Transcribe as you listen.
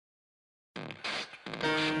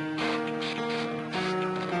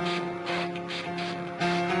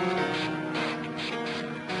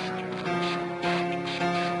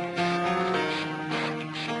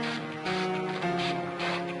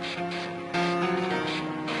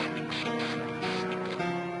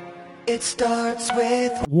It starts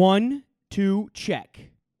with 1, 2, check.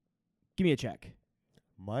 Give me a check.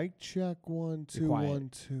 Mic check 1, 2, quiet. 1,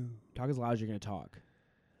 2. Talk as loud as you're going to talk.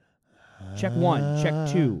 Check 1,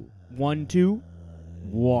 check 2. 1, 2,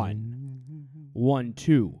 1. 1,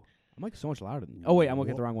 2. I'm like so much louder than. Oh wait, I'm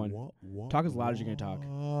looking at the wrong one. Talk as loud as you're gonna talk.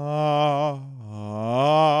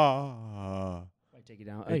 I take you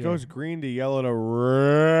down. It goes green to yellow to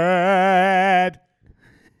red.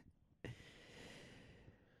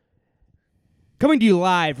 Coming to you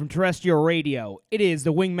live from terrestrial radio, it is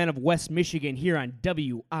the Wingmen of West Michigan here on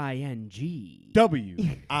WING.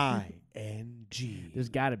 WING. There's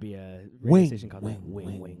got to be a radio Wing, station called wing, that.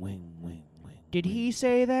 wing, Wing. wing, wing. Did he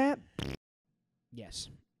say that? Yes.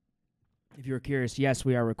 If you were curious, yes,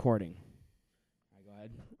 we are recording. All right,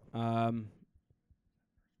 go ahead.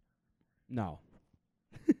 No.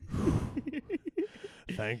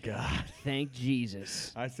 Thank God. Thank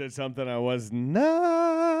Jesus. I said something I was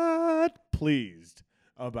not pleased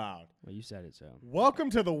about. Well, you said it, so. Welcome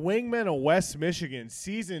to the Wingmen of West Michigan,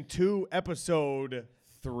 Season 2, Episode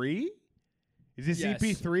 3? Is this Yes.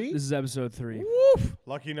 EP3? This is episode 3. Woof!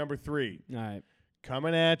 Lucky number 3. All right.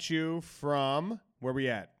 Coming at you from, where we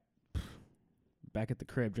at? Back at the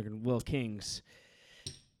crib drinking Will King's.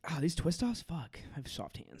 Oh, these twist offs? Fuck. I have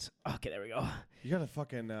soft hands. Okay, there we go. You gotta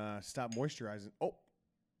fucking stop moisturizing. Oh.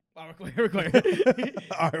 Oh, we're clear.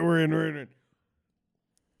 All right, we're in.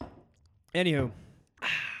 Anywho.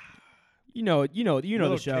 You know Little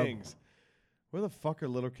the show. Kings. Where the fuck are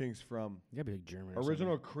Little Kings from? You gotta be like German or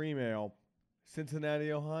Original cream ale,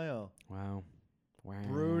 Cincinnati, Ohio. something. Wow.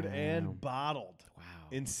 Brewed and bottled Wow.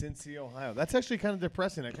 in Cincy, Ohio. That's actually kind of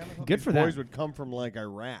depressing. I kind of thought Good these for boys them. would come from like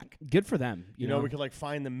Iraq. Good for them. You know, we could like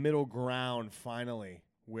find the middle ground finally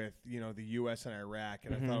with, the U.S. and Iraq,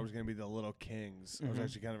 and I thought it was going to be the Little Kings. I was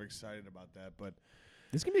actually kind of excited about that, but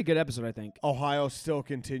This is gonna be a good episode, I think. Ohio still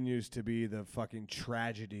continues to be the fucking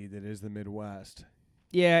tragedy that is the Midwest.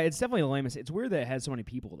 Yeah, it's definitely the lamest. It's weird that it has so many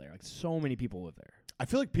people there. Like, so many people live there. I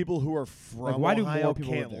feel like people who are from why do Ohio more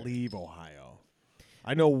people live can't there? leave Ohio.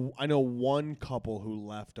 I know one couple who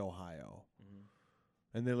left Ohio,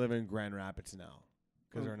 and they live in Grand Rapids now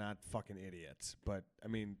because they're not fucking idiots. But I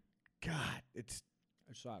mean, God, It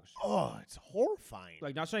sucks. it's horrifying.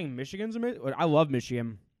 Like, not saying Michigan's I love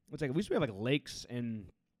Michigan. It's like at least we have like lakes and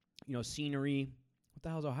scenery. What the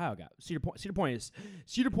hell's Ohio got? Cedar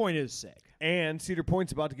Point is sick. And Cedar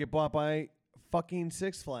Point's about to get bought by fucking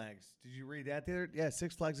Six Flags. Did you read that there? Yeah,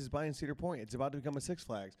 Six Flags is buying Cedar Point. It's about to become a Six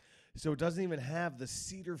Flags. So it doesn't even have the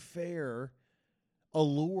Cedar Fair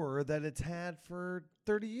allure that it's had for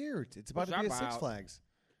 30 years. It's about What's to be a that Six about? Flags.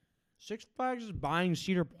 Six Flags is buying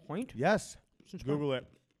Cedar Point. Yes. Since Google it.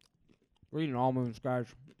 We're eating almonds, guys.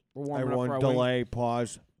 We're warming up for Everyone, our wings. delay,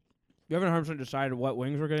 pause. You haven't 100% decided what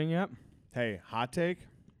wings we're getting yet. Hey, hot take.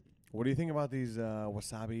 What do you think about these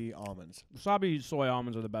wasabi almonds? Wasabi soy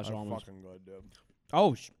almonds are the best They're almonds. fucking good, dude.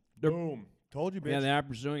 Oh, they're Boom. Told you, bitch. yeah, they are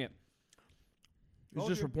pursuing it. It's Told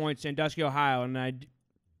just you. for points. Sandusky, Ohio, and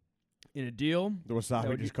in a deal, The wasabi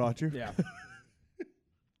would just you- caught you? yeah,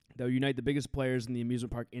 that will unite the biggest players in the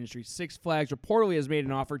amusement park industry. Six Flags reportedly has made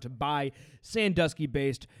an offer to buy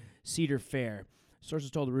Sandusky-based Cedar Fair.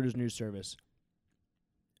 Sources told the Reuters news service.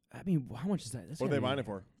 I mean, how much is that? That's What are they gotta buying be- it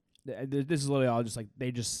for? This is literally all just like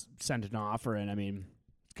they just sent an offer, and I mean,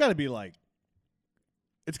 It's got to be like,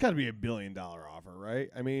 it's got to be $1 billion offer, right?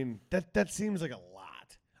 I mean, that seems like a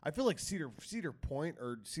lot. I feel like Cedar Point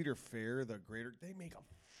or Cedar Fair, they make a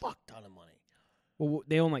fuck ton of money. well,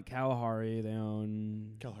 they own like Kalahari. They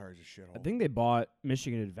own. Kalahari's a shithole. I think they bought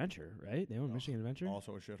Michigan Adventure, right? They own Michigan Adventure.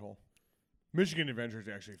 Also a shithole. Michigan Adventure is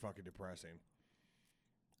actually fucking depressing.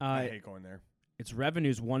 I hate going there. Its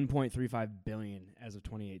revenue's $1.35 billion as of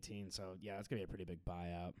 2018. So yeah, that's gonna be a pretty big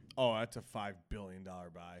buyout. Oh, that's a $5 billion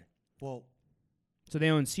buy. Well, So they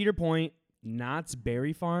own Cedar Point, Knott's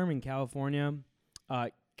Berry Farm in California,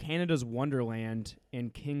 Canada's Wonderland,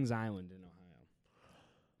 and Kings Island in Ohio.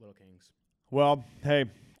 Little Kings. Well, hey,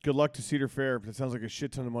 good luck to Cedar Fair. That sounds like a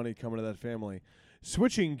shit ton of money coming to that family.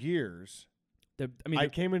 Switching gears, I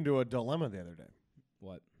came into a dilemma the other day.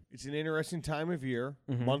 What? It's an interesting time of year,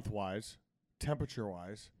 Mhm. month-wise,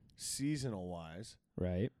 temperature-wise, seasonal-wise.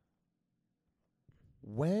 Right.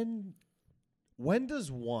 When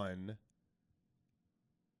does one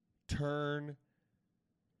turn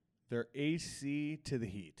their AC to the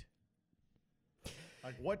heat?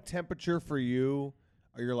 Like, what temperature for you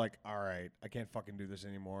are you like, all right, I can't fucking do this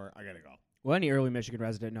anymore. I got to go. Well, any early Michigan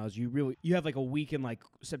resident knows you have like a week in like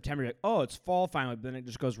September. You're like, oh, it's fall finally, but then it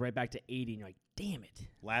just goes right back to 80, and you're like, damn it.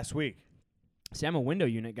 Last week. See, I'm a window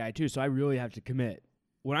unit guy too, so I really have to commit.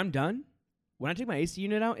 When I'm done, when I take my AC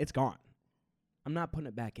unit out, it's gone. I'm not putting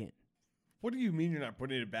it back in. What do you mean you're not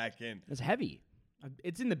putting it back in? It's heavy.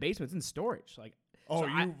 It's in the basement. It's in storage. Like, Oh, so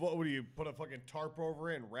what do you put a fucking tarp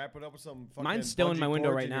over it and wrap it up with some fucking mine's still in my bungee window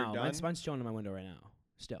cords right and you're now. done? Mine's still in my window right now.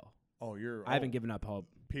 Still. Oh, I haven't given up hope.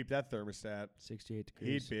 Peep that thermostat. 68 Heat,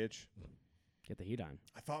 degrees. bitch. Get the heat on.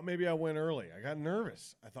 I thought maybe I went early. I got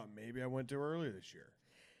nervous. I thought maybe I went too early this year.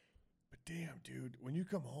 But damn, dude, when you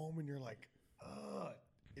come home and you're like,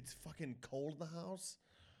 it's fucking cold in the house.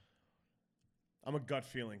 I'm a gut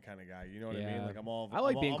feeling kind of guy. You know what I mean? Yeah. Like I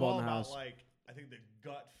like being cold all in the about, house. Like, I think the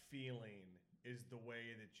gut feeling is the way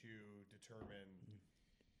that you determine.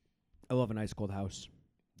 I love a nice cold house.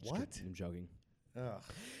 Just What? kidding. I'm joking. Ugh.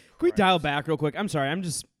 Can we dial Christ. back real quick? I'm sorry. I'm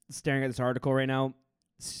just staring at this article right now.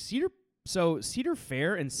 Cedar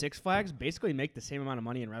Fair and Six Flags basically make the same amount of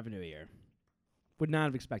money in revenue a year. Would not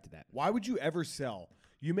have expected that. Why would you ever sell?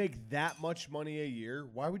 You make that much money a year.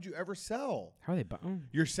 Why would you ever sell? How are they?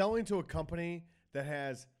 You're selling to a company that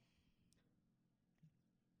has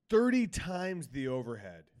 30 times the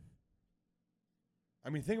overhead. I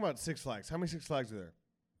mean, think about Six Flags. How many Six Flags are there?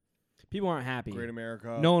 People aren't happy. Great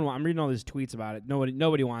America. No one. I'm reading all these tweets about it.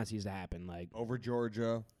 Nobody wants these to happen. Like, Over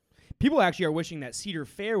Georgia. people actually are wishing that Cedar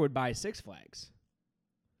Fair would buy Six Flags.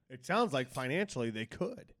 It sounds like financially they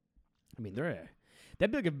could. I mean,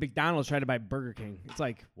 that'd be like if McDonald's tried to buy Burger King. It's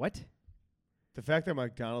like, what? The fact that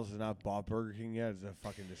McDonald's has not bought Burger King yet is a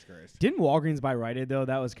fucking disgrace. Didn't Walgreens buy Rite Aid though?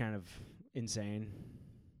 That was kind of insane.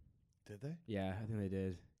 Did they? Yeah, I think they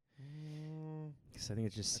did. 'Cause I think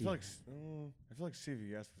it's just I feel like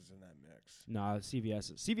CVS was in that mix. no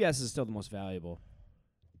CVS. CVS is still the most valuable.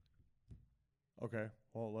 Okay.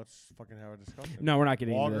 Well, let's fucking have a discussion. No, we're not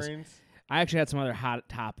getting into this. Walgreens. I actually had some other hot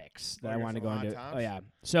topics that Oh, I you got wanted to some go hot into. tops? Oh yeah.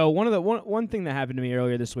 So one thing that happened to me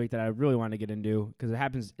earlier this week that I really wanted to get into because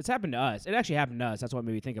it's happened to us. It actually happened to us. That's what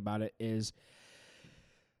made me think about it. Is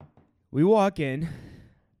we walk in,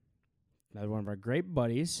 another one of our great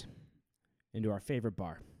buddies, into our favorite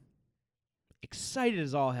bar. Excited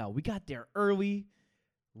as all hell. We got there early,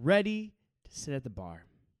 ready to sit at the bar.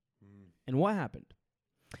 And what happened?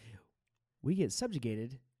 We get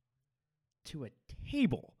subjugated to a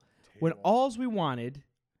table. When alls we wanted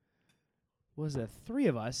was the three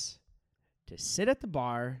of us to sit at the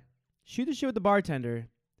bar, shoot the shit with the bartender,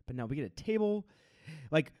 but no, we get a table.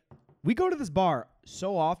 Like, we go to this bar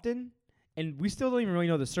so often, and we still don't even really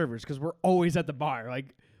know the servers because we're always at the bar.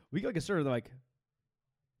 Like, we get like a server, they're like,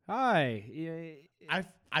 hi.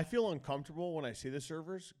 I feel uncomfortable when I see the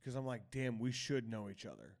servers because I'm like, damn, we should know each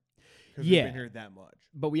other because Yeah. we've been here that much.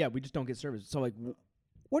 But we just don't get service. So, like,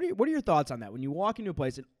 what are your thoughts on that? When you walk into a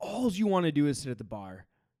place and all you want to do is sit at the bar,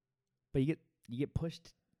 but you get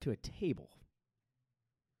pushed to a table.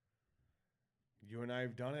 You and I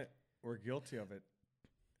have done it. We're guilty of it.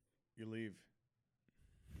 You leave.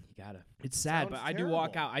 You gotta. It's sad, Sounds but I do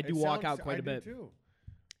walk terrible. out. I do It walk sounds- out quite I a do bit. Too.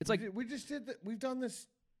 It's like we just did that. We've done this.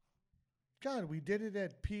 God, we did it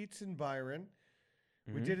at Pete's in Byron.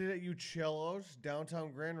 We Mhm. did it at Uccello's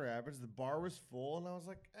downtown Grand Rapids. The bar was full, and I was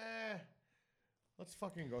like, let's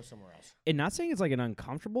fucking go somewhere else. And not saying it's like an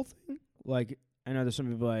uncomfortable thing. Like, I know there's some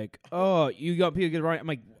people like, oh, you got people get right. I'm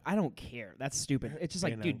like, I don't care. That's stupid. It's just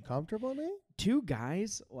like, dude, uncomfortable, man. two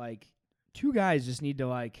guys just need to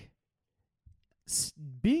like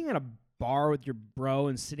being at a bar with your bro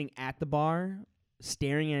and sitting at the bar,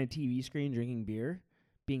 staring at a TV screen, drinking beer,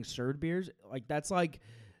 being served beers. Like, that's like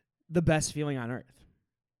the best feeling on earth.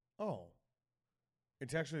 Oh,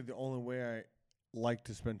 it's actually the only way I like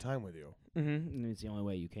to spend time with you. Mm-hmm. And it's the only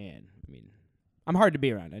way you can. I mean, I'm hard to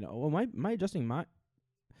be around. I know. Well, am I adjusting my?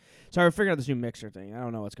 Sorry, we're figuring out this new mixer thing. I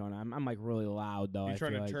don't know what's going on. I'm like really loud though. You I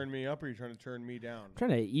trying feel to like. turn me up or you trying to turn me down? I'm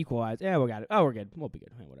trying to equalize. Yeah, we got it. Oh, we're good. We'll be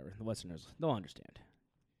good. Hey, whatever. The listeners, they'll understand.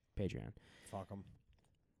 Patreon. Fuck them.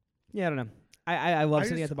 Yeah, I don't know. I love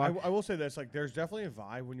sitting at the bar. I will say this: like, there's definitely a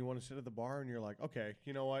vibe when you want to sit at the bar and you're like, okay,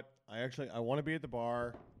 you know what? I want to be at the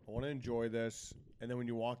bar. I want to enjoy this. And then when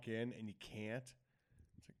you walk in and you can't,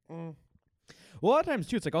 it's like, Well, a lot of times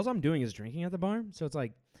too, it's like all I'm doing is drinking at the bar. So it's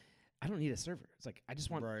like I don't need a server. It's like I just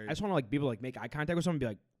want Right. to like be able to like make eye contact with someone and be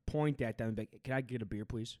like point at them and be like, can I get a beer,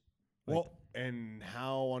 please? Like, well, and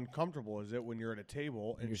how uncomfortable is it when you're at a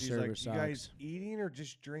table and your she's server like, you guys sucks. eating or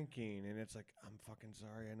just drinking? And it's like, I'm fucking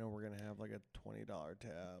sorry. I know we're going to have like a $20 tab.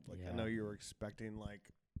 Like, I Yeah. know you were expecting like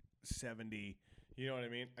 70. You know what I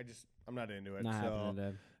mean? I'm not into it. not so, happening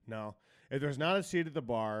today. no. If there's not a seat at the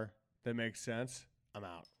bar that makes sense, I'm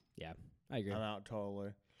out. I agree. I'm out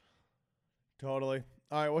totally. Totally.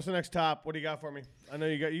 All right, what's the next top? What do you got for me? I know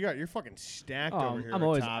you're fucking stacked over here I'm with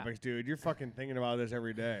always- topics, dude. You're fucking thinking about this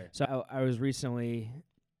every day. So I was recently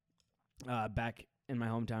back in my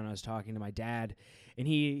hometown. I was talking to my dad, and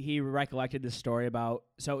he recollected this story about.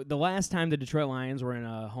 So the last time the Detroit Lions were in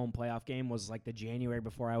a home playoff game was like the January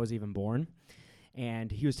before I was even born,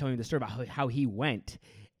 and he was telling me the story about how he went,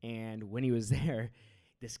 and when he was there,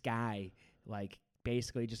 this guy like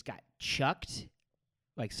basically just got chucked,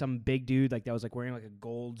 like some big dude like that was like wearing like a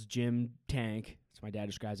Gold's Gym tank. So my dad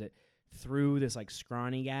describes it, threw this like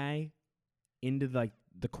scrawny guy into like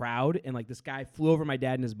the crowd, and like this guy flew over my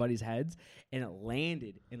dad and his buddies' heads, and it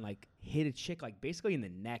landed and like hit a chick like basically in the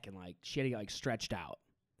neck, and like she had to get like stretched out,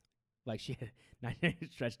 like she had not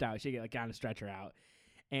stretched out, she had to get like kind of stretch her out,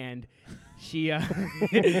 and she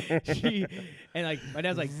she and like my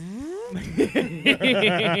dad's like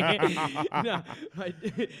no,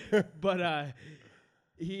 but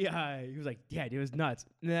he was like, yeah, dude, it was nuts.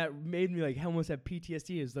 And that made me like almost have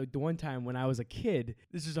PTSD. Is like the one time when I was a kid.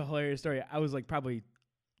 This is a hilarious story. I was like probably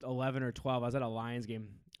 11 or 12. I was at a Lions game.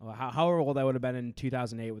 However old I would have been in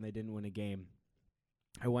 2008 when they didn't win a game.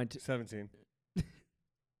 I went to 17.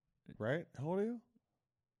 Right? How old are you?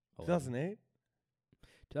 2008?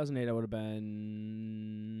 2008 I would have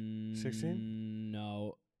been 16?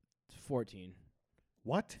 No, 14.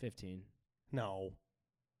 What? 15. No.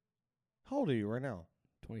 How old are you right now?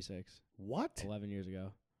 26. What? 11 years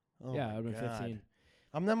ago. Oh yeah, my I would have been God. 15.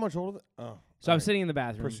 I'm that much older So I'm right. sitting in the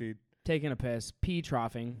bathroom, Proceed. taking a piss, pee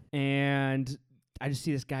troughing, and I just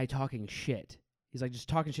see this guy talking shit. He's like just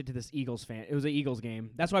talking shit to this Eagles fan. It was an Eagles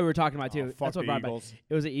game. That's why we were talking about it too. Fuck That's what the brought it back. Eagles.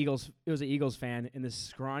 It was an Eagles fan, and this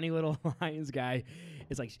scrawny little Lions guy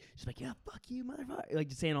is like, she's like, yeah, fuck you, motherfucker, like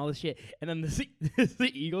just saying all this shit. And then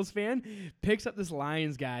the Eagles fan picks up this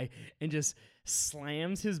Lions guy and just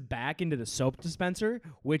slams his back into the soap dispenser,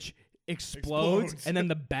 which explodes. And then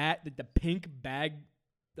the pink bag,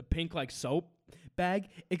 the pink like soap bag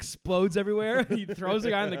explodes everywhere. He throws the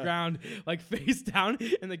guy on the ground like face down,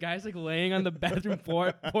 and the guy's like laying on the bathroom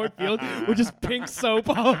floor field with just pink soap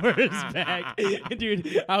all over his back. And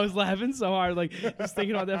dude, I was laughing so hard, like just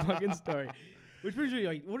thinking about that fucking story. Which brings me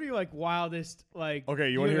like, what are your like wildest like? Okay,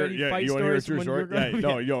 you want to hear? Yeah, you want to hear a true story? Yeah,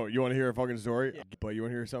 no, you want to hear a fucking story? Yeah. But you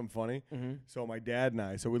want to hear something funny? Mm-hmm. So my dad and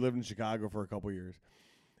I, we lived in Chicago for a couple years,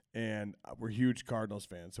 and we're huge Cardinals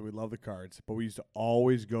fans, so we love the Cards. But we used to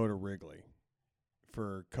always go to Wrigley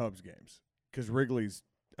for Cubs games because Wrigley's,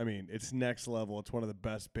 I mean, it's next level. It's one of the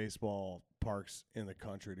best baseball parks in the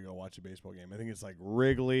country to go watch a baseball game. I think it's like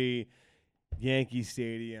Wrigley, Yankee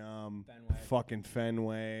Stadium, fucking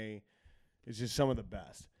Fenway. It's just some of the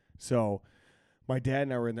best. So my dad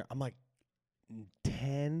and I were in there. I'm like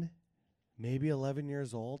 10, maybe 11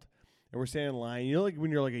 years old. And we're standing in line. You know, like when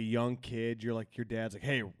you're like a young kid, you're like, your dad's like,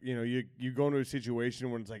 hey, you know, you go into a situation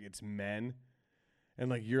when it's like it's men. And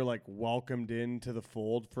like you're like welcomed into the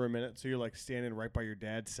fold for a minute. So you're like standing right by your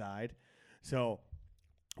dad's side. So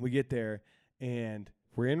we get there and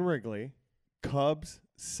we're in Wrigley, Cubs,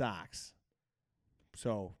 Sox.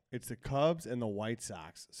 So it's the Cubs and the White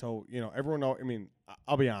Sox. So, you know, everyone know, I mean,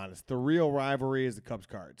 I'll be honest. The real rivalry is the Cubs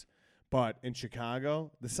Cards. But in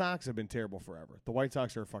Chicago, the Sox have been terrible forever. The White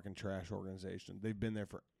Sox are a fucking trash organization. They've been there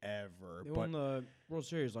forever. They won the World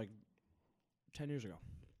Series like 10 years ago.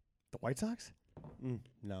 The White Sox?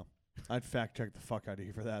 No. I'd fact check the fuck out of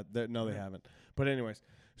you for that. No, they haven't. But anyways,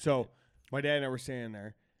 so my dad and I were standing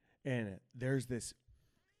there, and there's this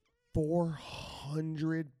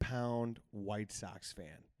 400-pound White Sox fan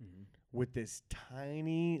with this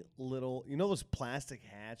tiny little, you know those plastic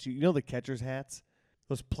hats? You know the catcher's hats?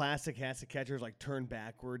 Those plastic hats the catchers like turn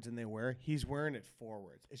backwards and they wear? He's wearing it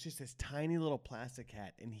forwards. It's just this tiny little plastic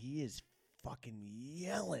hat, and he is fucking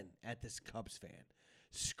yelling at this Cubs fan,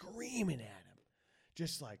 screaming at him.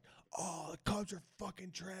 Just like, oh, the Cubs are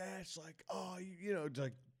fucking trash. Like, oh, you know,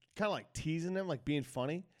 like kind of like teasing them, like being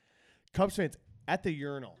funny. Cubs fans at the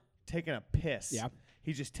urinal taking a piss. Yeah.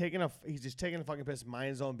 He's just taking a fucking piss, mind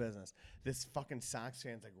his own business. This fucking Sox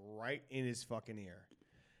fan's like right in his fucking ear.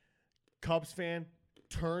 Cubs fan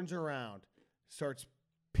turns around, starts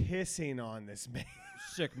pissing on this man.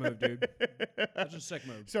 Sick move, dude. That's a sick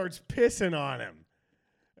move. Starts pissing on him.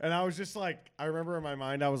 And I was just like, I remember in my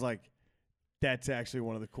mind, I was like, that's actually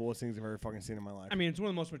one of the coolest things I've ever fucking seen in my life. I mean, it's one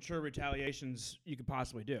of the most mature retaliations you could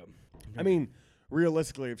possibly do. I mean,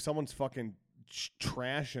 realistically, if someone's fucking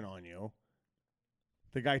trashing on you,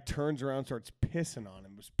 the guy turns around, starts pissing on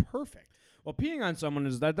him. It was perfect. Well, peeing on someone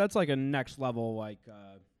that's like a next level, like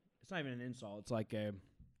it's not even an insult. It's like I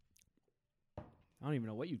don't even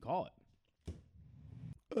know what you'd call it.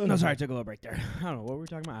 No, sorry, I took a little break there. I don't know what were we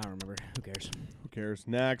talking about. I don't remember. Who cares? Who cares?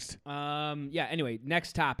 Next. Yeah. Anyway,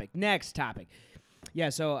 next topic. Yeah,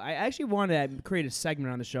 so I actually wanted to create a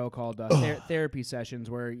segment on the show called therapy sessions,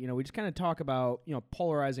 where we just kind of talk about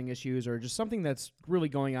polarizing issues or just something that's really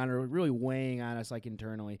going on or really weighing on us like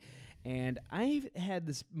internally. And I've had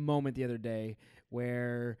this moment the other day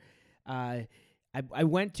where I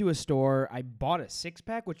went to a store, I bought a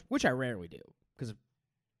 6-pack, which I rarely do because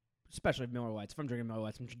especially Miller Lights. If I'm drinking Miller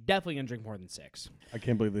Lights, I'm definitely gonna drink more than 6. I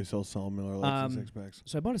can't believe they still sell Miller Lights in 6-packs.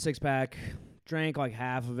 So I bought a 6-pack. Drank like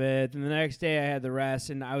half of it, and the next day I had the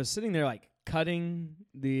rest, and I was sitting there like cutting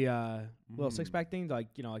the little 6-pack thing to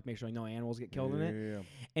like make sure no animals get killed in it. Yeah.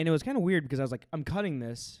 And it was kind of weird because I was like, I'm cutting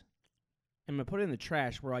this, I'm gonna put it in the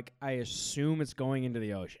trash where like I assume it's going into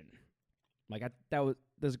the ocean. Like there's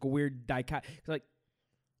like a weird dichotomy. Like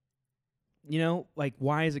like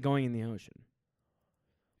why is it going in the ocean?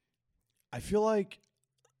 I feel like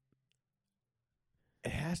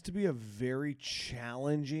it has to be a very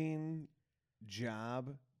challenging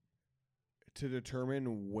job to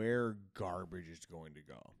determine where garbage is going to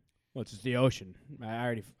go. Well, it's just the ocean.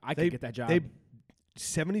 I could get that job.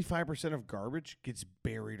 75% of garbage gets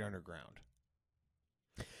buried underground.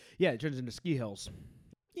 Yeah, it turns into ski hills.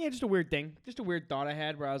 Yeah, just a weird thing. Just a weird thought I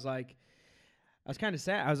had where I was kind of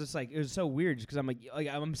sad. I was just like, it was so weird just because I'm like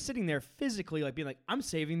I'm sitting there physically like being like, I'm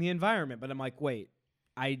saving the environment, but I'm like, wait,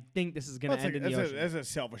 I think this is going to end in the ocean. That's a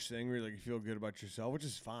selfish thing where you feel good about yourself, which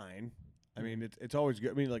is fine. I mean, it's always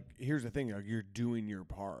good. I mean, like, here's the thing. Like, you're doing your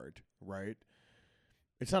part, right?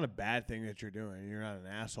 It's not a bad thing that you're doing. You're not an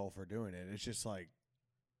asshole for doing it. It's just like,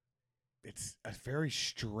 it's a very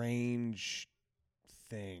strange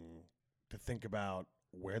thing to think about.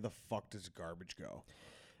 Where the fuck does garbage go?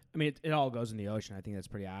 I mean, it all goes in the ocean. I think that's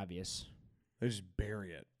pretty obvious. They just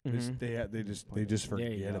bury it. Mm-hmm. They just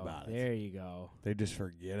forget about it. There you go. They just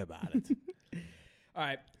forget about it. All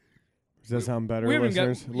right. Does that sound better,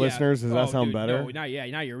 listeners? Listeners, does that sound better? No,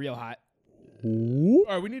 now you're real hot. All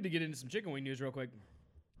right, we need to get into some chicken wing news real quick.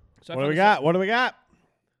 So What do we got?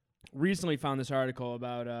 Recently found this article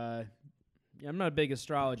about, I'm not a big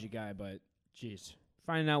astrology guy, but, geez,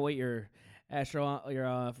 finding out what your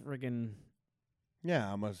freaking...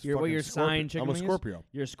 Yeah, I'm a what your sign chicken I'm a wing Scorpio. Is?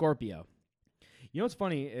 You're a Scorpio. You know what's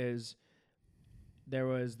funny is there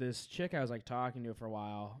was this chick I was like talking to for a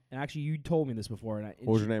while, and actually you told me this before. And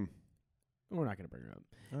what was her name? We're not going to bring her up.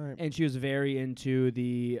 All right. And she was very into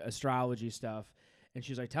the astrology stuff, and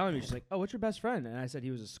she was like telling me, she's like, "Oh, what's your best friend?" And I said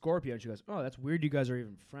he was a Scorpio, and she goes, "Oh, that's weird. You guys are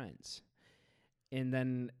even friends." And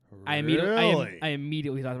then I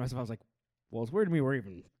immediately thought to myself, I was like, "Well, it's weird to me we're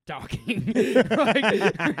even talking."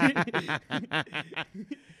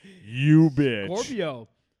 You bitch. Scorpio,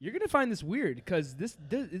 you're gonna find this weird because this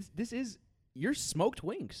is you're smoked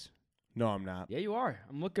wings. No, I'm not. Yeah, you are.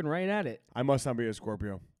 I'm looking right at it. I must not be a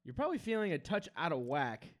Scorpio. You're probably feeling a touch out of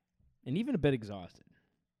whack and even a bit exhausted.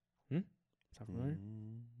 Sound familiar?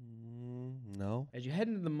 No. As you head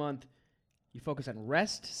into the month, you focus on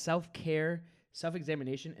rest, self-care,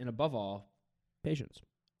 self-examination, and above all, patience.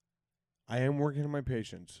 I am working on my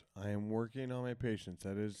patience.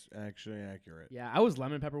 That is actually accurate. Yeah, I was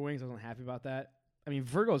lemon pepper wings. I wasn't happy about that. I mean,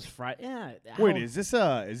 Virgo's fried. Yeah. Wait, is this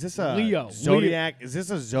a Leo zodiac? Is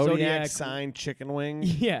this a Zodiac sign chicken wing?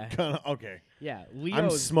 Yeah. Okay. Yeah.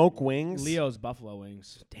 I'm smoke wings. Leo's buffalo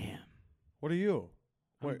wings. Damn. What are you?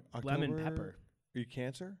 Wait, lemon pepper. Are you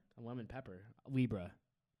Cancer? I'm lemon pepper. Libra.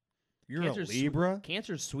 You're a Libra?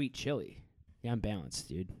 Cancer's sweet chili. Yeah, I'm balanced,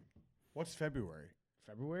 dude. What's February?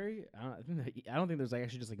 February? I don't think there's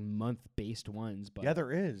actually just month-based ones, but yeah,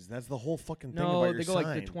 there is. That's the whole fucking thing about no, your they go sign.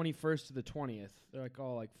 like the 21st to the 20th. They're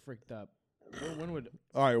all freaked up. When would?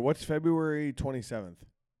 All right, what's February 27th?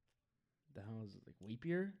 The hell is it? Leap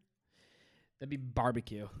year? That'd be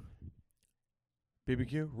barbecue.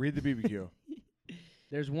 BBQ? Read the BBQ.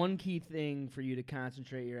 There's one key thing for you to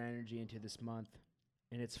concentrate your energy into this month,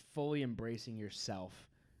 and it's fully embracing yourself.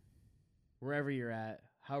 Wherever you're at,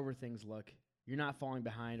 however things look. You're not falling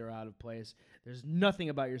behind or out of place. There's nothing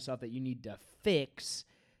about yourself that you need to fix.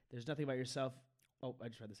 There's nothing about yourself. Oh, I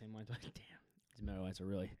just read the same line. Damn. These Miller Lights are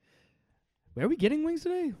really. Where are we getting wings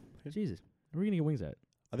today? Jesus. Where are we going to get wings at?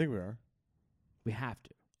 I think we are. We have to.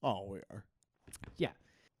 Oh, we are. Yeah.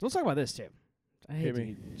 So let's talk about this, too. I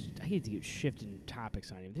hate to get shifting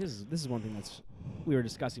topics on you. This is one thing that's we were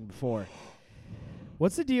discussing before.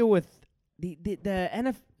 What's the deal with the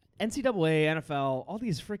NCAA, NFL, all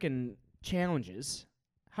these freaking challenges?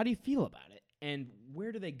 How do you feel about it, and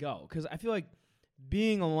where do they go? Because I feel like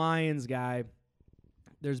being a Lions guy,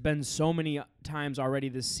 there's been so many times already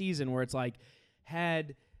this season where it's like,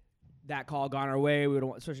 had that call gone our way, we would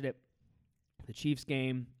have switched it. The Chiefs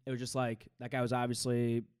game, it was just like that guy was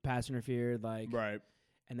obviously pass interfered, right.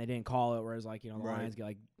 and they didn't call it. Whereas like the Right. Lions get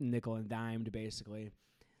like nickel and dimed basically.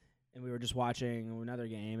 And we were just watching another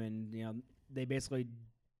game, and they basically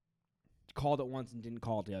called it once and didn't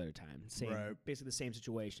call it the other time. Basically the same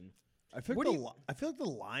situation. I feel like the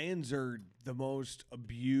Lions are the most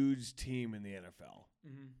abused team in the NFL.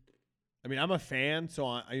 Mm-hmm. I mean, I'm a fan, so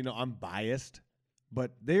I'm biased,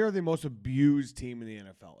 but they are the most abused team in the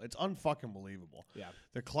NFL. It's unfucking believable. Yeah,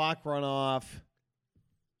 The clock runoff.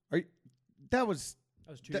 That was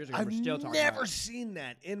 2 years ago. I've We're still talking never about it. seen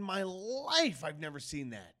that in my life. I've never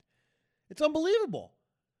seen that. It's unbelievable.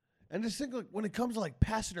 And just think, like, when it comes to like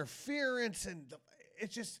pass interference and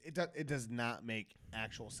it does not make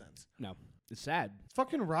actual sense. No, it's sad.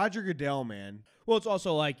 Fucking Roger Goodell, man. Well, it's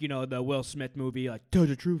also like the Will Smith movie, like Tell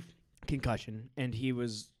the Truth, concussion, and he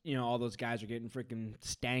was all those guys are getting freaking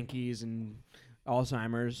stankies and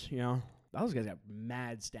Alzheimer's. Those guys got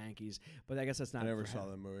mad stankies, but I guess that's not. I never for saw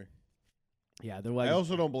him. that movie. Yeah, they're like I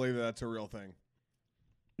also don't believe that that's a real thing.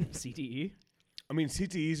 CTE. I mean,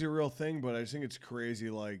 CTE is a real thing, but I just think it's crazy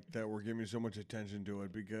like that we're giving so much attention to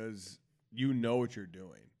it because you know what you're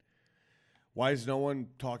doing. Why is no one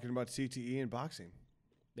talking about CTE in boxing?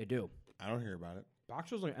 They do. I don't hear about it,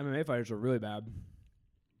 Boxers like MMA fighters are really bad.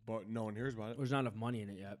 but no one hears about it. There's not enough money in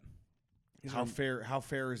it yet. How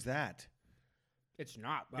fair is that? It's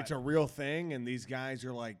not. But It's a real thing, and these guys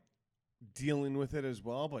are like dealing with it as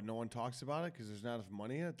well, but no one talks about it because there's not enough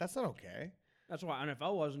money in it. That's not okay. that's why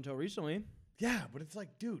NFL was until recently. Yeah, but it's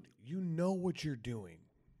like, dude, you know what you're doing.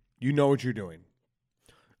 You know what you're doing.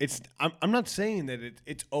 I'm not saying that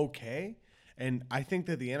it's okay, and I think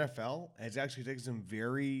that the NFL has actually taken some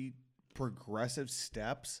very progressive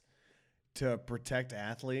steps to protect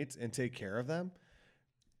athletes and take care of them.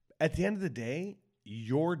 At the end of the day,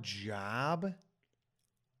 your job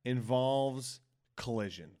involves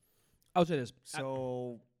collision. I would say this.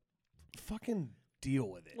 So fucking deal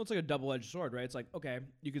with it. Well, it's like a double-edged sword, right? It's like, okay,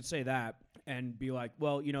 you could say that and be like,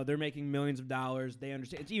 well, they're making millions of dollars. They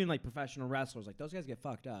understand. It's even like professional wrestlers. Like, those guys get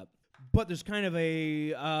fucked up. But there's kind of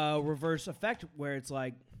a reverse effect where it's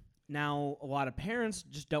like now a lot of parents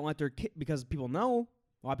just don't let their kid, because people know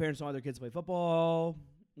a lot of parents don't let their kids play football.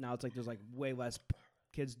 Now it's like there's like way less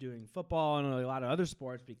kids doing football and a lot of other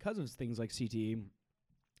sports because of things like CTE.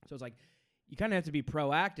 So it's like you kind of have to be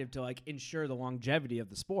proactive to like ensure the longevity of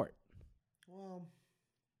the sport. Well,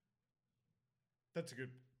 that's a good.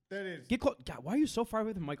 That is. Get close. God, why are you so far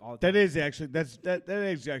away from Mike all the That time? is actually that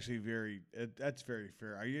is actually very. That's very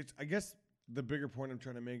fair. I guess the bigger point I'm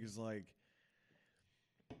trying to make is like,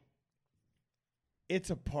 it's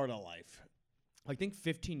a part of life. I think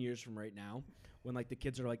 15 years from right now, when like the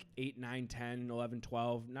kids are like 8, 9, 10, 11,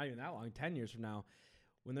 12, not even that long, 10 years from now,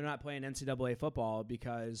 when they're not playing NCAA football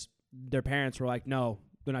because their parents were like, no,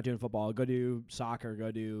 they're not doing football. Go do soccer.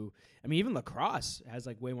 Even lacrosse has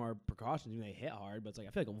like way more precautions. They hit hard, but it's like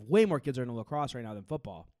I feel like way more kids are into lacrosse right now than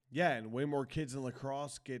football. Yeah, and way more kids in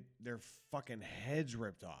lacrosse get their fucking heads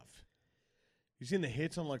ripped off. You seen the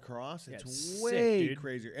hits on lacrosse? Yeah, It's it's way sick, dude.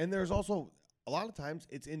 crazier. And there's also a lot of times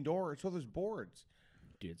it's indoor, so there's boards.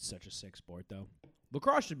 Dude, it's such a sick sport though.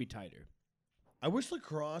 Lacrosse should be tighter. I wish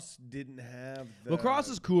lacrosse didn't have the Lacrosse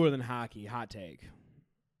is cooler than hockey. Hot take.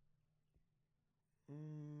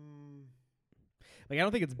 Like, I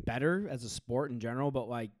don't think it's better as a sport in general, but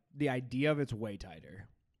like the idea of it's way tighter.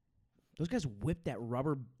 Those guys whip that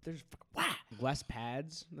rubber. There's less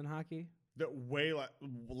pads than hockey. the way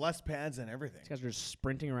less pads and everything. These guys are just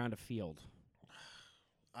sprinting around a field.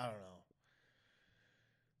 I don't know.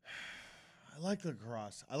 I like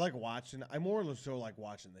lacrosse. I like watching. I more so like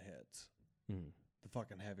watching the hits. The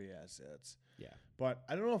fucking heavy ass hits. Yeah. But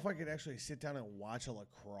I don't know if I could actually sit down and watch a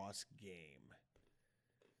lacrosse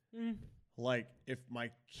game. Like, if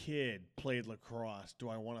my kid played lacrosse, do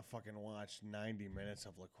I want to fucking watch 90 minutes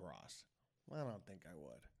of lacrosse? I don't think I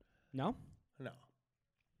would. No? No.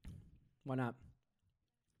 Why not?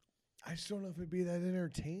 I just don't know if it'd be that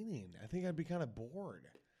entertaining. I think I'd be kind of bored.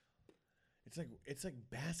 It's like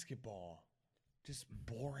basketball. Just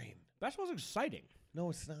boring. Basketball's exciting. No,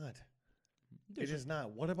 it's not. Dude, It is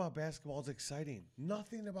not. What about basketball is exciting?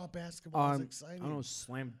 Nothing about basketball is exciting. I don't know,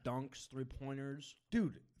 slam dunks, 3-pointers.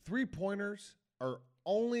 Dude, 3-pointers are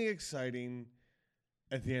only exciting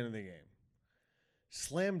at the end of the game.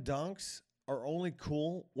 Slam dunks are only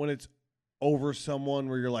cool when it's over someone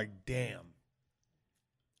where you're like, damn.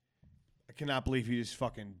 I cannot believe he just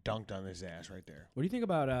fucking dunked on his ass right there. What do you think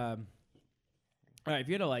about, all right, if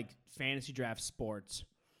you had to, like, fantasy draft sports,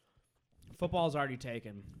 football's already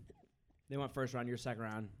taken. They went first round, you're second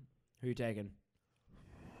round. Who are you taking?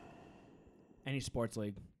 Any sports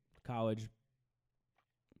league, college.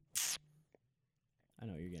 I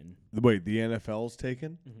know what you're getting. Wait, the NFL's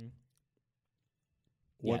taken? Mm-hmm.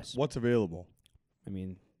 Yes. What's available? I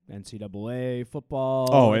mean, NCAA football.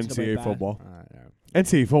 Oh, NCAA football. Yeah.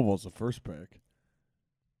 NCAA football's the first pick.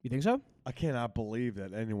 You think so? I cannot believe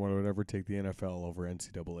that anyone would ever take the NFL over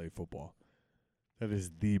NCAA football. That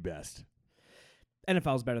is the best.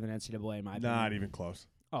 NFL's better than NCAA in my opinion. Not even close.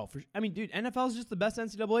 Oh, I mean, dude, NFL's just the best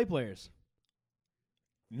NCAA players.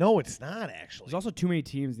 No, it's not actually. There's also too many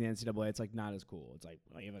teams in the NCAA. It's like not as cool. It's like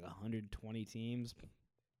you have like 120 teams.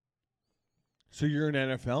 So you're an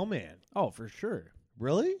NFL man? Oh, for sure.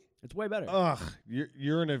 Really? It's way better. Ugh,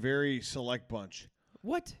 you're in a very select bunch.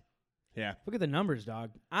 What? Yeah. Look at the numbers,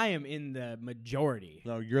 dog. I am in the majority.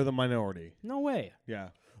 No, you're the minority. No way. Yeah.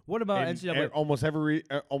 What about In NCAA? almost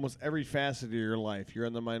every facet of your life, you're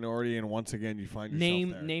in the minority, and once again, you find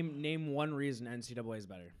yourself there. Name one reason NCAA is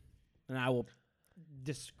better, and I will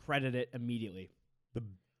discredit it immediately. The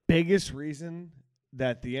biggest reason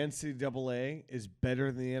that the NCAA is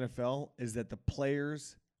better than the NFL is that the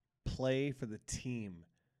players play for the team.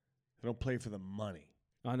 They don't play for the money.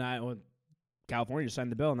 On that, well, California just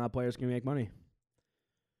signed the bill, and now players can make money.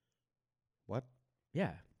 What?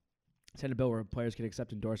 Yeah. Signed a bill where players can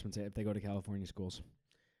accept endorsements if they go to California schools.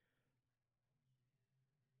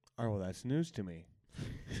 Oh, well, that's news to me.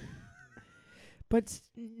 But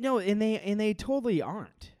no, and they totally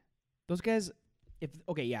aren't. Those guys,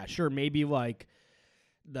 maybe like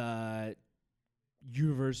the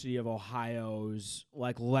University of Ohio's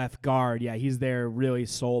like left guard. Yeah, he's there really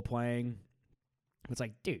soul playing. It's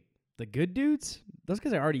like, dude, the good dudes, those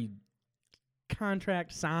guys are already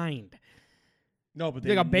contract signed. No, but they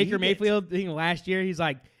like a Baker need Mayfield thing last year. He's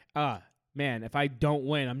like, man, if I don't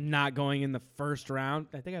win, I'm not going in the first round.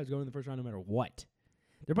 I think I was going in the first round no matter what.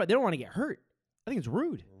 They don't want to get hurt. I think it's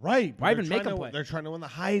rude. Right. Why even make them play? They're trying to win the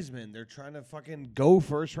Heisman. They're trying to fucking go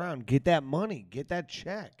first round. Get that money. Get that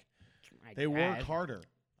check. They work harder.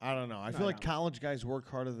 I don't know. I feel like college guys work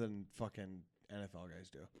harder than fucking NFL guys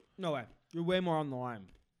do. No way. You're way more on the line.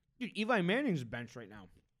 Dude, Eli Manning's benched right now.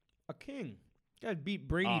 A king. Guy beat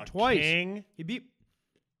Brady twice. King? He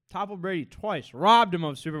toppled Brady twice. Robbed him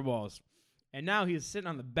of Super Bowls. And now he's sitting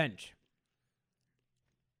on the bench.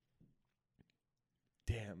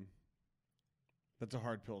 Damn. That's a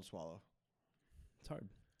hard pill to swallow. It's hard.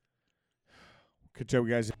 Good job,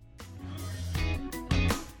 guys.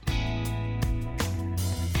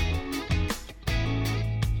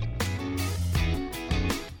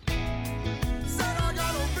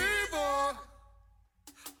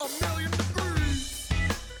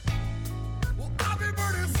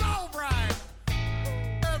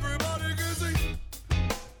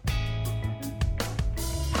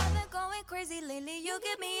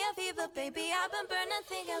 Baby, I've been burning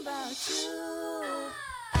thinking about you.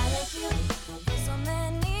 I like you for so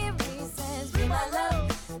many reasons. Be my love,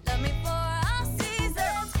 love me for all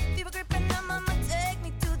seasons. Fever gripping on mama, take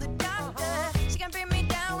me to the doctor. She can bring me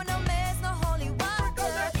down with no mess, no holy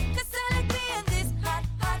water. 'Cause I like being this hot,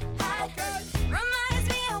 hot, hot. Reminds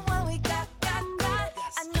me of what we got.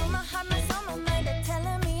 I know my heart, my soul, my mind are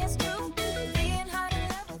telling me it's true. Being hot in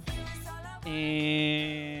love with you is all I want.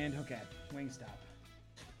 And okay, Wingstop.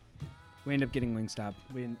 We end up getting Wingstop.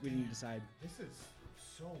 We didn't decide. This is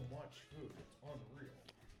so much food. It's unreal.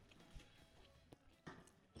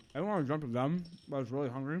 I don't want to jump to them, but I was really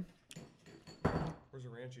hungry. Where's the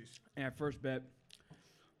Ranchies? And at first bit,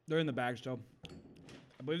 they're in the bag still.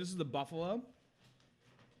 I believe this is the buffalo.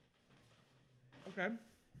 Okay.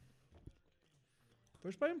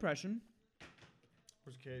 First by impression.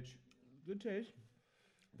 Where's Cage? Good taste.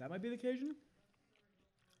 That might be the Cajun.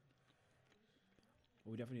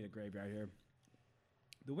 We definitely need a graveyard here.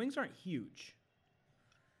 The wings aren't huge,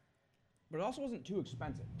 but it also wasn't too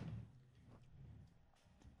expensive.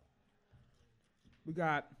 We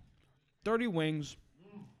got 30 wings,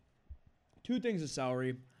 2 things of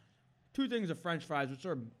celery, 2 things of French fries, which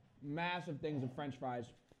are massive things of French fries.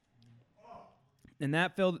 And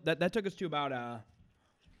that filled that took us to about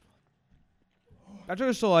that took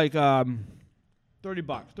us to like $30,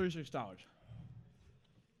 $36.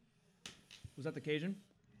 Was that the Cajun?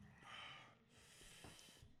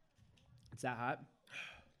 It's that hot?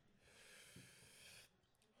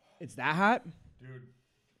 It's that hot? Dude.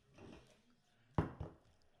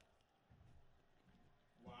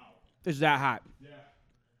 Wow. It's that hot. Yeah.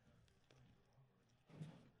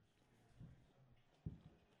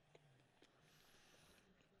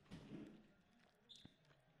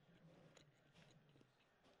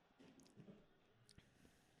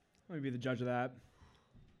 Let me be the judge of that.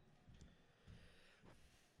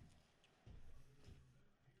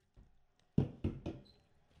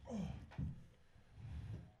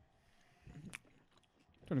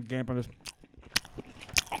 gonna gamp on this.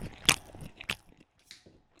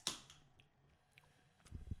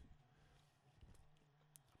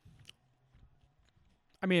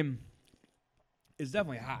 I mean, it's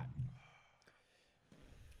definitely hot.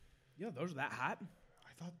 You know, those are that hot?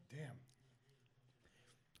 I thought, damn.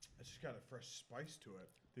 It's just got a fresh spice to it.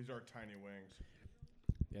 These are tiny wings.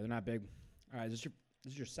 Yeah, they're not big. All right, this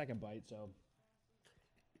is your second bite, so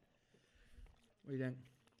what do you think?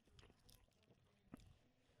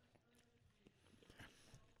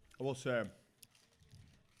 I will say,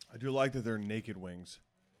 I do like that they're naked wings.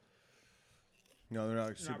 No, they're not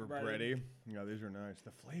like super breaded. bready. Yeah, these are nice.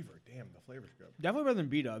 The flavor, damn, the flavor's good. Definitely better than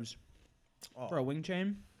B-dubs Oh. for a wing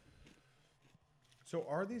chain. So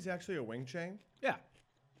are these actually a wing chain? Yeah.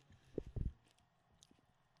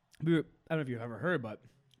 I don't know if you've ever heard, but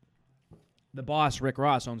the boss, Rick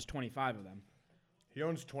Ross, owns 25 of them. He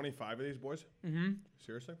owns 25 of these boys? Mm-hmm.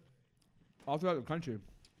 Seriously? All throughout the country.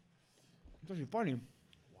 It's actually funny.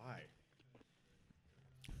 Why?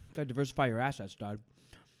 Gotta diversify your assets, dog.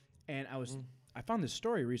 And I found this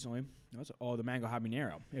story recently. That's the mango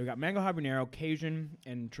habanero. We got mango habanero, Cajun,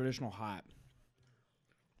 and traditional hot.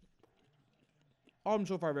 All of them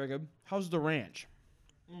so far very good. How's the ranch?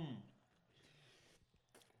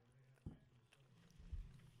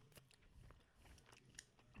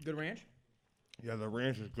 Good ranch? Yeah, the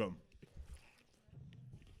ranch is good.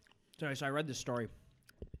 Sorry, so I read this story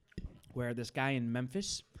where this guy in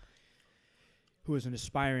Memphis, who is an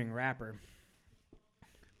aspiring rapper,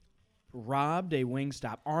 robbed a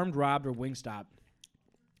Wingstop, robbed a Wingstop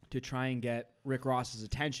to try and get Rick Ross's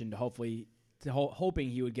attention hoping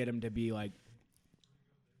he would get him to be like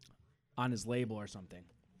on his label or something.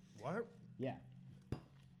 What? Yeah.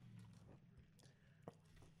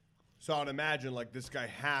 So I'd imagine like this guy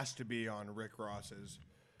has to be on Rick Ross's.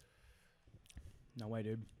 No way,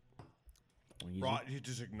 dude. You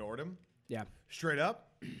just ignored him? Yeah. Straight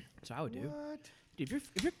up? That's what I would do. What? Dude,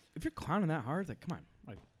 if you're clowning that hard, like come on,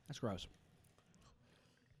 like that's gross.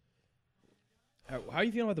 How are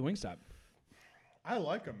you feeling about the Wingstop? I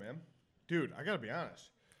like them, man. Dude, I gotta be honest.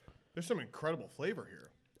 There's some incredible flavor here.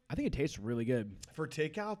 I think it tastes really good. For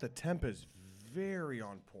takeout, the temp is very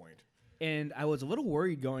on point. And I was a little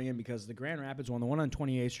worried going in because the Grand Rapids one, the one on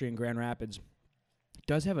 28th Street in Grand Rapids,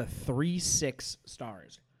 does have a 3.6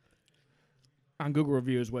 stars on Google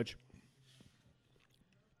reviews, which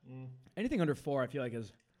anything under 4 I feel like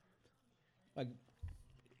is like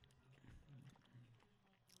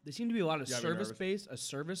they seem to be a lot of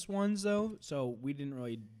service ones though, so we didn't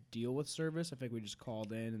really deal with service. I think we just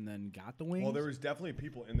called in and then got the wings. Well, there was definitely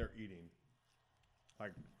people in there eating.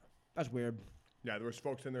 Like, That's weird. yeah, there was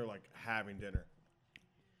folks in there like having dinner.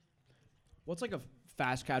 What's like a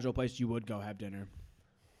fast casual place you would go have dinner?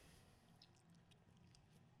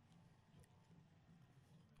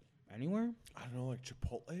 Anywhere? I don't know, like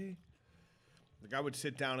Chipotle. Like I would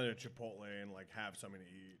sit down at a Chipotle and like have something to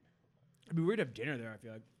eat. It'd be weird to have dinner there, I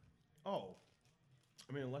feel like. Oh,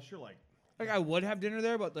 I mean, unless you're like, I would have dinner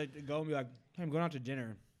there, but like to go and be like, hey, I'm going out to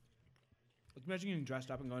dinner. Like imagine getting dressed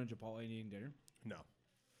up and going to Chipotle and eating dinner. no.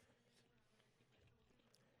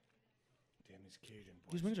 Damn, these Cajun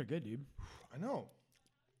boys. These wings are good, dude. I know.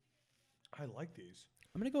 I like these.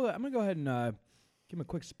 I'm gonna go ahead and give him a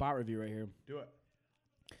quick spot review right here. Do it.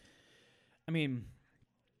 I mean,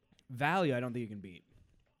 value I don't think you can beat.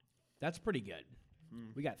 That's pretty good.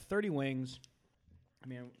 We got 30 wings. I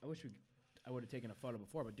mean, I wish I would have taken a photo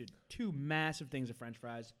before, but dude, 2 massive things of French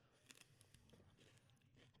fries,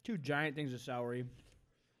 2 giant things of celery,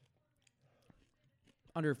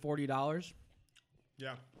 under $40.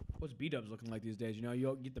 Yeah. What's B-dubs looking like these days? You know,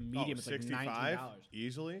 you get the medium, it's like $19.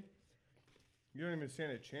 Easily. You don't even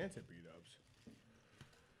stand a chance at B-dubs.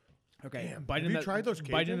 Okay, Damn, bite have into you tried those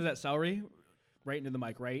Bite into Cajuns? that celery, right into the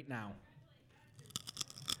mic right now.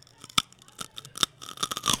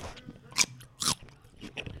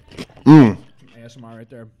 ASMR right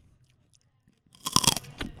there.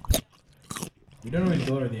 We don't always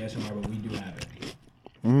go to the ASMR, but we do have it.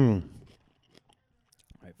 All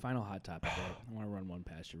right, final hot topic. There. I want to run one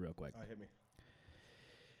past you real quick. Hit me.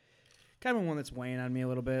 Kind of one that's weighing on me a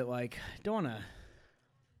little bit. Like, don't want to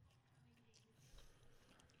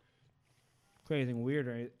create anything weird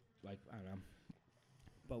or like I don't know.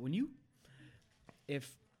 But if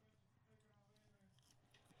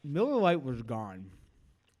Miller Lite was gone,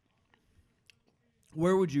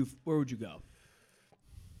 where would you go?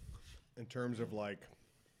 In terms of like,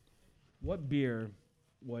 What beer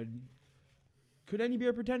could any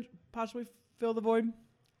beer possibly fill the void?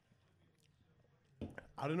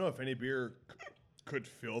 I don't know if any beer could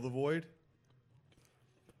fill the void.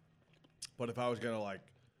 But if I was going to like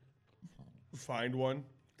find one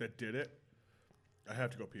that did it, I have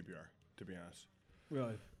to go PBR, to be honest.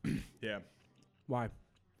 Really? Yeah. Why?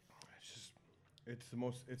 It's the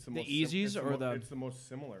most. It's the The most. Easies it's or the- It's the most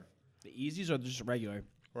similar. The Easies or just regular?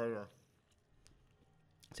 Right.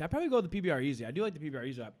 See, I'd probably go with the PBR Easy. I do like the PBR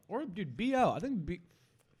Easy. Or, dude, BL. I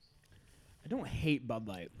don't hate Bud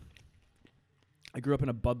Light. I grew up in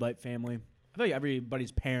a Bud Light family. I feel like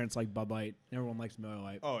everybody's parents like Bud Light. Everyone likes Miller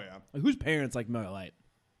Lite. Oh yeah. Like, whose parents like Miller Lite?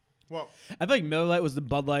 Well, I feel like Miller Lite was the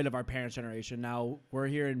Bud Light of our parents' generation. Now we're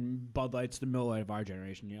here in Bud Light's the Miller Lite of our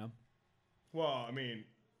generation, you know? well, I mean,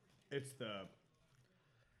 it's the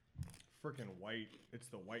freaking white. It's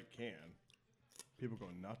the white can. People go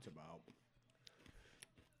nuts about.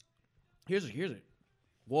 Here's it.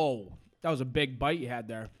 Whoa. That was a big bite you had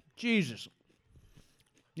there. Jesus.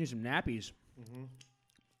 Need some nappies.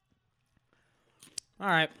 All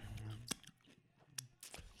right.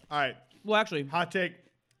 All right. Well, actually, Hot take.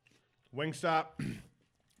 Wingstop.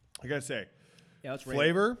 I gotta say, yeah, let's rate it.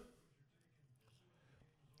 flavor.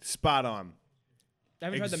 Spot on. I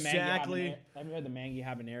haven't Exactly. tried the mangy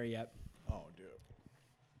habanero yet. Oh, dude.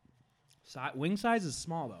 Wing size is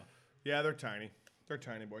small, though. Yeah, they're tiny. They're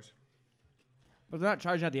tiny, boys. But they're not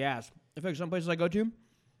charging at the ass. I feel like some places I go to,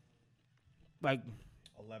 like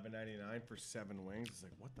 $11.99 for 7 wings. It's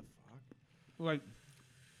like, what the fuck?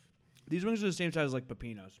 These wings are the same size as like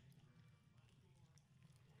Pepinos.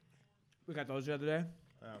 We got those the other day.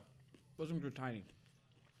 Oh. Those wings were tiny.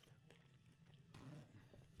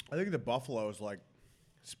 I think the buffalo is like,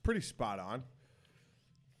 it's pretty spot on.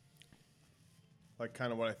 Like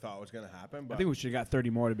kind of what I thought was gonna happen. But I think we should have got 30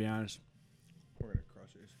 more, to be honest. we're gonna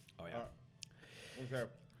crush these. Oh, yeah. Okay.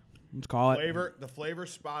 Let's call it. The flavor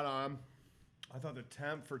spot on. I thought the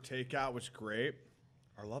temp for takeout was great.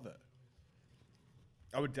 I love it.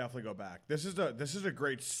 I would definitely go back. This is a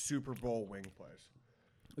great Super Bowl wing place.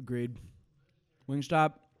 Agreed.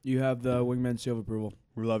 Wingstop, you have the Wingman seal of approval.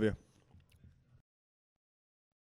 We love you.